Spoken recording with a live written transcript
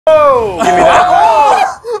Whoa! Give me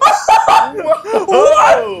that.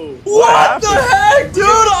 What the heck, dude?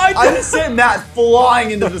 I just sent Matt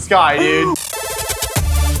flying into the sky, dude.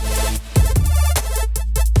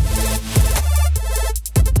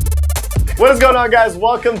 What is going on, guys?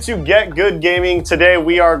 Welcome to Get Good Gaming. Today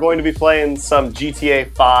we are going to be playing some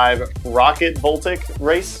GTA 5 Rocket VOLTIC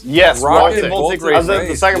race. Yes, Rocket VOLTIC race.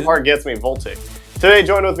 The second part gets me, VOLTIC. Today,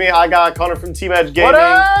 joined with me, I got Connor from Team Edge Gaming. What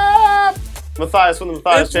up? Matthias from the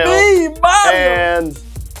Matthias channel. Me, Mario. And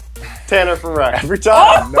Tanner from Rex. Every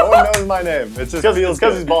time, no one knows my name. It's just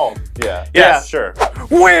because he's bald. Yeah, sure.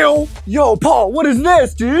 Well, yo, Paul, what is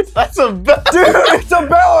this, dude? That's a bell. Dude, it's a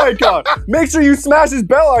bell icon. Make sure you smash this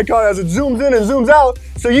bell icon as it zooms in and zooms out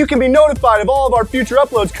so you can be notified of all of our future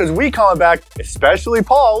uploads because we comment back, especially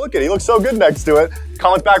Paul. Look at, he looks so good next to it.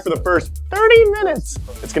 Comment back for the first 30 minutes.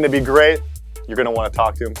 It's gonna be great. You're gonna want to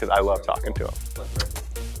talk to him because I love talking to him.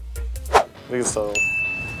 So,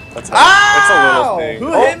 that's a little thing.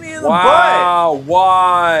 Who hit me in the butt? Wow,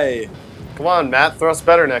 why? Come on, Matt, thrust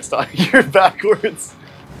better next time. You're backwards.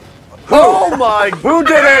 Oh my! Who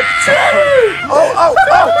did it? Oh,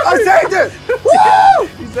 I saved it! Woo!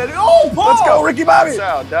 He said, "Oh, Paul! Let's go, Ricky Bobby!"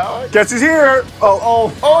 Guess who's here?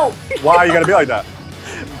 Oh! Why you gotta be like that?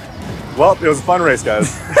 Well, it was a fun race,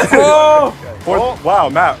 guys. Oh. Wow,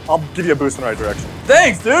 Matt, I'll give you a boost in the right direction.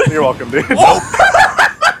 Thanks, dude. You're welcome, dude. Oh.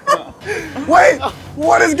 Wait,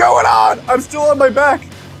 what is going on? I'm still on my back.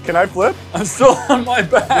 Can I flip? I'm still on my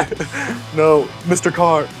back. No, Mr.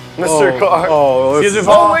 Car. Mr. Car. Oh,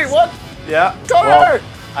 wait, what? Yeah. Connor! Well,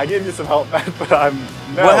 I gave you some help, Matt, but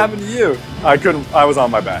What happened to you? I was on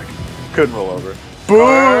my back. Couldn't roll over.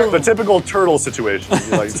 Boom! The typical turtle situation,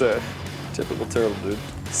 you like to say. Typical turtle, dude.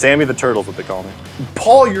 Sammy the Turtle's what they call me.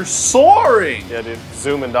 Paul, you're soaring! Yeah, dude.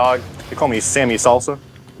 Zooming, dog. They call me Sammy Salsa.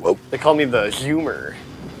 Whoa. They call me the humor.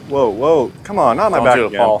 Whoa. Come on, not my back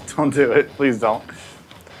again. Paul. Don't do it. Please don't.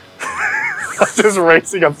 I'm just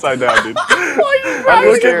racing upside down, dude.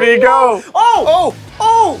 Look at me go. Oh!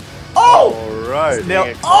 All right.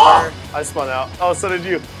 Oh! I spun out. Oh, so did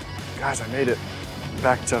you. Guys, I made it.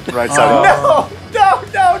 Back to the right side. No! Ow!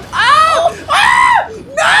 No!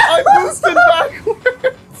 I boosted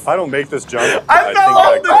backwards. If I don't make this jump, I fell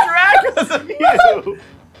off the track because of you.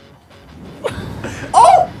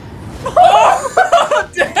 Oh!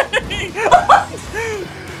 Dang!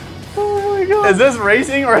 Oh my god. Is this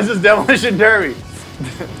racing or is this demolition derby?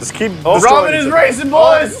 Just keep. Robin is racing,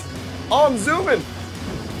 boys! Oh, I'm zooming.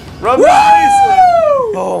 Robin is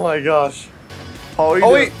racing. Oh my gosh. Paul, what are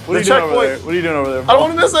you doing? What are you doing over there? What are you doing over there? I don't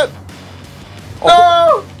want to miss it.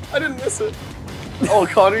 No! I didn't miss it. Oh,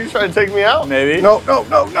 Connor, you trying to take me out? Maybe. No. Oh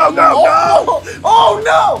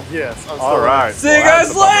no! Yes, I'm still All right. See you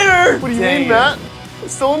guys later! What do you mean, Matt? I'm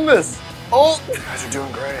still in this. Oh! You guys are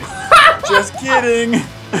doing great. Just kidding.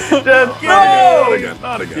 Just kidding.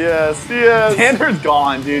 Not again. Yes. Tanner's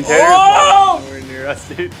gone, dude. Tanner's nowhere near us,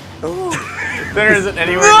 dude. Tanner isn't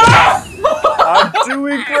anywhere near us. I'm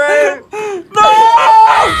doing great. No!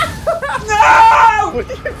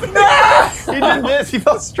 He did this. He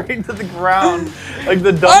fell straight into the ground. Like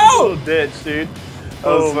the dumbest little ditch, dude. That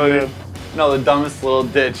was funny. Man. No, the dumbest little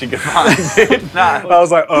ditch you could find, dude. I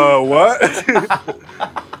was like, what?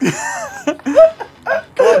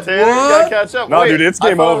 Come on, Tanner. You gotta catch up. No, dude, it's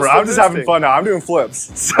game over. I'm just having fun now. I'm doing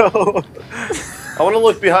flips. So I want to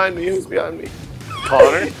look behind me. Who's behind me?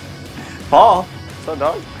 Connor? Paul? What's up,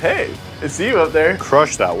 dog? Hey, it's you up there.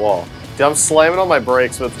 Crush that wall. Dude, I'm slamming on my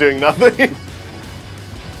brakes, but it's doing nothing.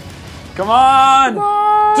 Come on!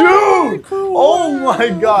 Dude! Oh my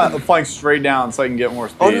god. I'm flying straight down so I can get more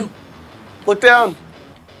speed. Look down.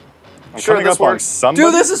 I'm sure this works.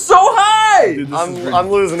 Dude, this is so high! Dude, I'm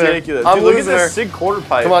losing it. I'm losing it. Look at this sick quarter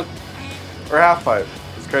pipe. Come on. Or half pipe.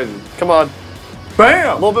 It's crazy. Come on. Bam!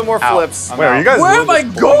 A little bit more flips. Wait, are you guys? Where am I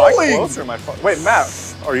going? Wait, Matt,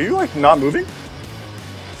 are you like not moving?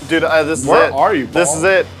 Dude, this is it. Where are you, Paul? This is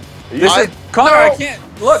it. Connor, I can't.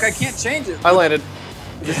 Look, I can't change it. I landed.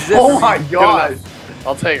 This is it. Oh my god.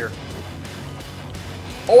 I'll take her.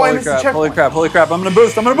 Oh, I missed the checkpoint. Holy crap, I'm gonna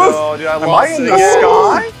boost. Oh, dude, I lost in the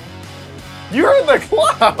sky? You're in the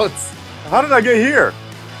clouds. How did I get here?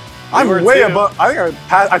 I'm way above. I think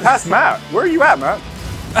I passed Matt. Where are you at, Matt?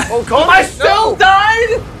 Oh, Connor, I still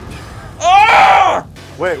died? Ah!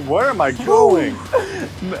 Wait, where am I going?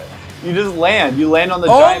 You just land. You land on the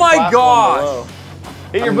giant platform below.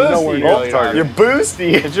 Hit your boosties. Your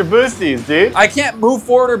boosties. It's your boosties, dude. I can't move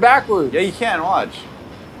forward or backward. Yeah, you can. Watch.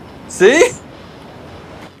 See?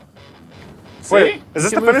 Wait, is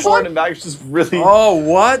this the finish line? And back, it's just really. Oh,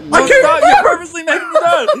 what? No, stop! You're purposely making me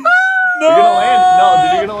done. No. You're gonna land. No,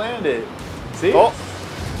 dude, you're gonna land it. See? Oh.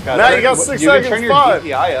 Now you got 6 seconds. Turn your 5,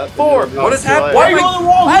 DPI up. 4. What is happening? Why are you going the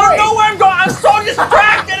wrong way? I don't know where I'm going. I'm so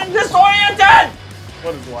distracted and disoriented.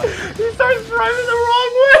 What is life? He starts driving the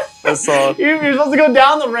wrong way. I saw. You're supposed to go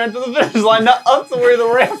down the ramp to the finish line, not up to where the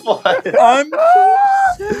ramp was.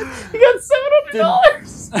 You got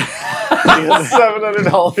 $700. You got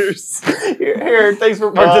 $700. Here, thanks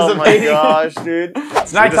for participating. Oh my gosh, dude.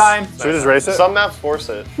 It's nighttime. Should we just race it? Some maps force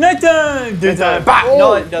it. Nighttime. Nighttime.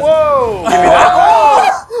 No, it doesn't. Whoa! Give me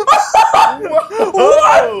that.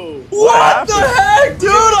 What the heck, dude?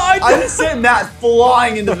 I just sent Matt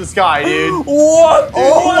flying into the sky, dude. What? Dude?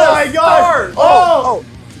 Oh What my a god! start. Oh!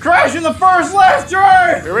 Crash in the first left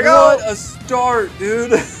turn! Here we go! What a start,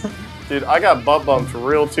 dude. Dude, I got butt bumped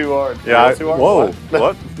real too hard. Yeah. Real too hard? Whoa.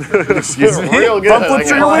 What? Excuse me. Real good. Front flip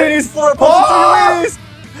to your weenies. Front flip to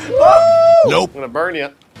your weenies. Nope. I'm gonna burn you.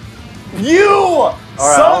 You! All right,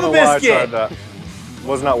 I Son don't of know a why I biscuit! tried that.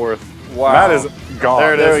 Was not worth. Wow. Matt is gone.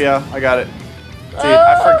 There it There is. we go. I got it. Dude,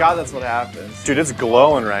 I forgot that's what happens. Dude, it's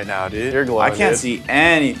glowing right now, dude. You're glowing. I can't dude. see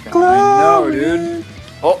anything. No, dude.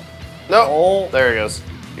 Oh, no. Oh, There he goes.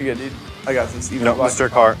 you good, dude. I got this. Even No, Mr.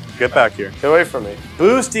 Car, get back here. Get away from me.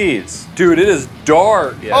 Boosties. Dude, it is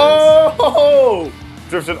dark. Yeah, Oh!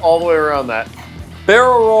 Drifted all the way around that.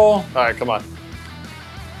 Barrel roll. All right, come on.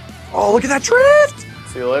 Oh, look at that drift!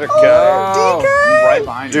 See you later, Oh. I'm right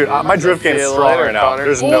behind Dude, you. my drift game See is you strong later, right now. Connor.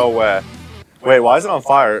 There's no way. Wait, why is it on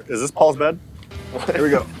fire? Is this Paul's bed? Here we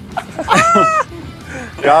go.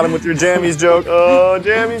 Got him with your jammies joke. Oh,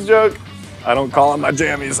 Jammy's joke. I don't call them my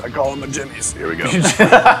jammies, I call them my jimmies. Here we go.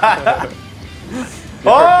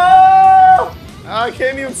 Oh! I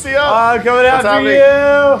can't even see up. I'm coming What's after happening?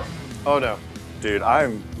 you. Oh no. Dude,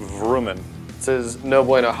 I'm vrooming. It says no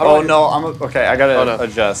bueno. How do Oh I- no, okay. I gotta Oh, no.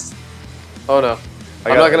 adjust. Oh no. I'm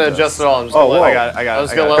gotta not gonna adjust. adjust at all. I'm just Oh, gonna whoa. let I got it. I got I'm it.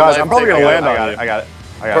 just I gonna got let it. Guys, life I'm probably take gonna over. land on I got you. it. I got it.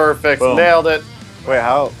 I got it. Perfect. Boom. Nailed it. Wait,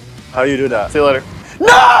 how you do that? See you later.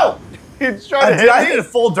 No! He's trying to Dude, I hit did me. a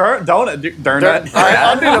full donut. I did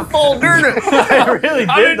a full donut. I really did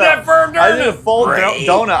I did that firm I did a full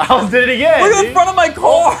donut. I did it again. Look at the dude. front of my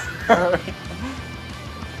car.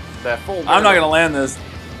 That full donut. I'm not gonna land this.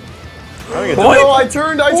 No, I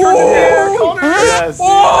turned it in. Connor. Yes.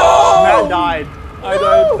 Whoa! Matt died. I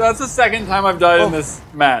died. That's the second time I've died in this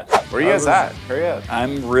match. Where are you guys at? Hurry up.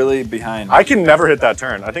 I'm really behind. I can never hit that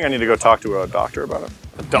turn. I think I need to go talk to a doctor about it.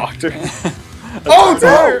 The doctor. Oh,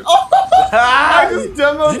 Tanner! I just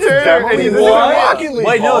demoed Tanner and he This is won. Rocket League,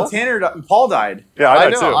 Wait, no, Paul. Paul died. Yeah, I I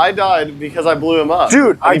know. died too. I died because I blew him up.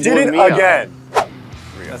 Dude, And I he did blew it me up. again.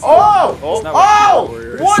 Oh! It's not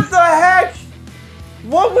Oh! What the heck?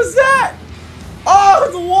 What was that? Oh,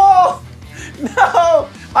 the wall! No!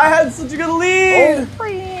 I had such a good lead! There we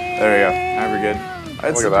go. Now we're good. I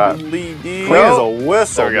had Look such at a good lead, dude. Clean as a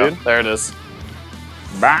whistle, There we go. dude. There it is.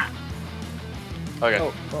 Bah.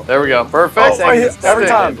 Okay. There we go. Perfect. Oh, I hit every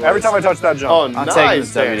Stick. time I touch that jump. Oh, I'm nice. taking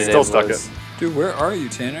this W Tanner. today, Still stuck boys. it. Dude, where are you,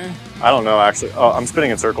 Tanner? I don't know actually. Oh, I'm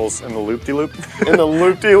spinning in circles in the loop-de-loop. In the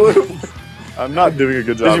loop-de-loop. I'm not doing a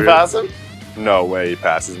good job Did you here. pass him? No way he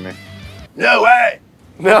passes me. No way.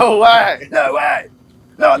 No way. No way.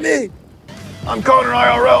 Not me. I'm Connor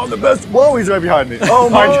IRL. I'm the best. Whoa, he's right behind me. Oh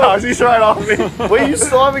my gosh, he's right on me. Wait, you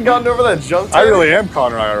still haven't gotten over that jump? I Tanner? really am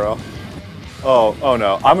Connor IRL. Oh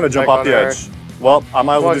no. I'm going to jump Come on, off the Connor. edge. Well, I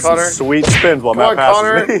might as well Come do on, some Connor. sweet spins while Come Matt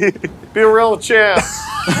on, passes me. Be a real champ.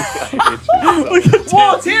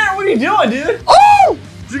 Whoa, Tanner, what are you doing, dude? Oh!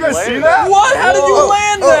 Did you guys see Landed. that? What? How did you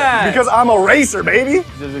land that? Because I'm a racer, baby.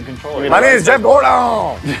 There's a controller. My name is Jeff Gordon.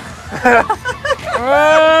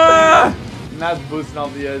 Matt's boosting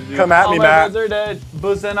off the edge, dude. Come at me, All my Matt. friends are dead.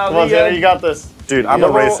 Boosting off Come on, the Tanner, edge. you got this. Dude, I'm no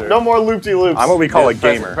a racer. No more loop-de-loops. I'm what we call a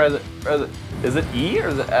Press it, gamer. Press it. Is it E or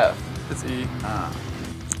is it F? It's E.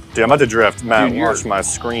 Dude, I'm about to drift. Matt, Dude, you're watch my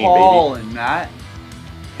screen, baby. Hauling, Matt.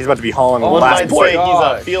 He's about to be hauling the One last might point. say he's a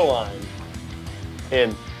gosh. feline.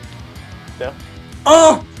 In. Yeah.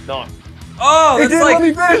 Oh! No. Oh, He that's didn't like... let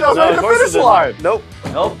me finish. I was No, at of the course finish it line. Nope.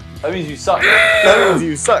 Nope. That means you suck. That means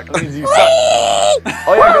you suck. That means you suck.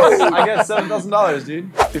 Oh yeah, I got $7,000,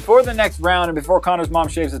 dude. Before the next round and before Connor's mom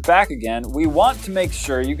shaves his back again, we want to make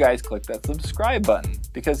sure you guys click that subscribe button.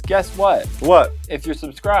 Because guess what? What? If you're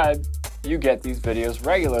subscribed, you get these videos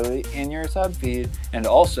regularly in your sub feed. And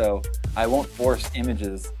also, I won't force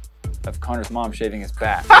images of Connor's mom shaving his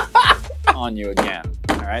back on you again.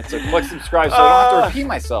 All right, so click subscribe so I don't have to repeat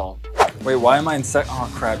myself. Wait, why am I in sec?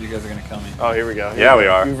 Oh crap, you guys are gonna kill me. Oh, here we go. Yeah, we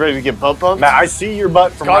are. You ready to get butt bumps? Matt, I see your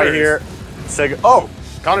butt from Connor's. right here. Say, oh,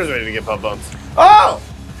 Connor's ready to get butt bumps. oh!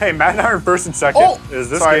 Hey, Matt and I are in first and second. Oh, Is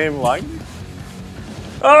this sorry. game lying?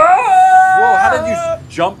 Whoa, how did you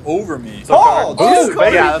jump over me? Paul, dude.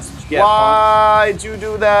 Yeah, that's what you get, Why'd you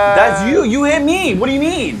do that? That's you. You hit me. What do you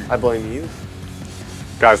mean? I blame you.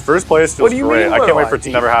 Guys, first place feels do you great. mean, I can't wait what for it to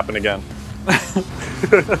never happen again.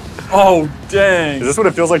 Oh, dang. Is this what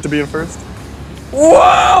it feels like to be in first? Whoa!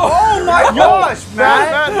 Oh my gosh,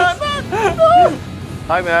 Matt. Matt.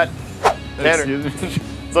 Hi, Matt. Tanner.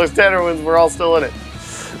 So if Tanner wins, we're all still in it.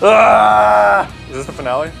 Is this the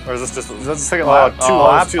finale? Or is this just Is that the second lap? two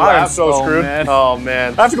laps? Two I am laps. so screwed. Man. Oh,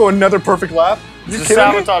 man. I have to go another perfect lap? Just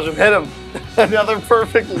sabotage him. Hit him. Another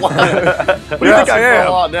perfect lap. What do you think I am? A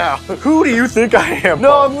lot now. Who do you think I am?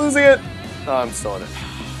 No, I'm losing it. Oh, I'm still in it.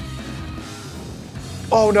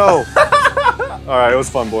 Oh, no. All right, it was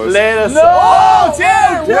fun, boys. Let us. No! Oh,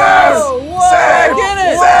 Tanner! Yes! Whoa! Save! Get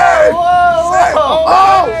it! Save! Whoa!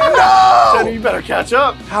 Oh, no! Tanner, you better catch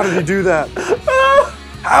up. How did he do that?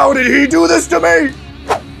 How did he do this to me?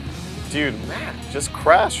 Dude, Matt just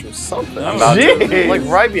crashed or something. I'm about to. Jeez. Like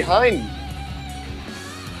right behind you.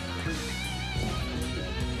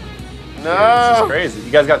 This No. is crazy.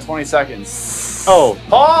 You guys got 20 seconds. Oh,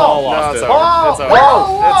 Paul No, lost it's it. over. It's over.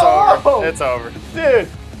 Whoa! It's over. It's over. Dude,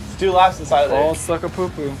 it's 2 laps inside of there. Oh, suck a poo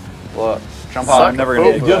poo. Look. Jump Suck on. I'm never gonna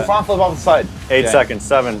a do Do a that. front flip off the side. 8 Okay. seconds.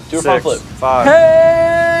 7, Do a 6, front flip. 5.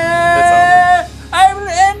 Hey! I'm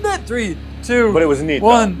gonna end it. 3, 2, But it was neat.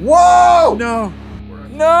 1. Whoa! No.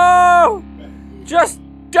 No! Just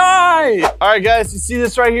die! All right, guys, you see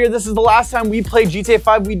this right here? This is the last time we played GTA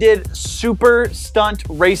 5. We did super stunt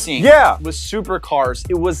racing. Yeah. With supercars.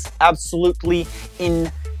 It was absolutely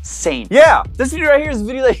insane. Yeah. This video right here is a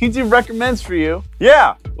video that YouTube recommends for you.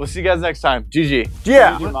 Yeah. We'll see you guys next time. GG.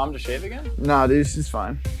 Yeah. Did your mom just shave again? Nah, dude, she's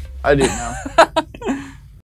fine. I do now.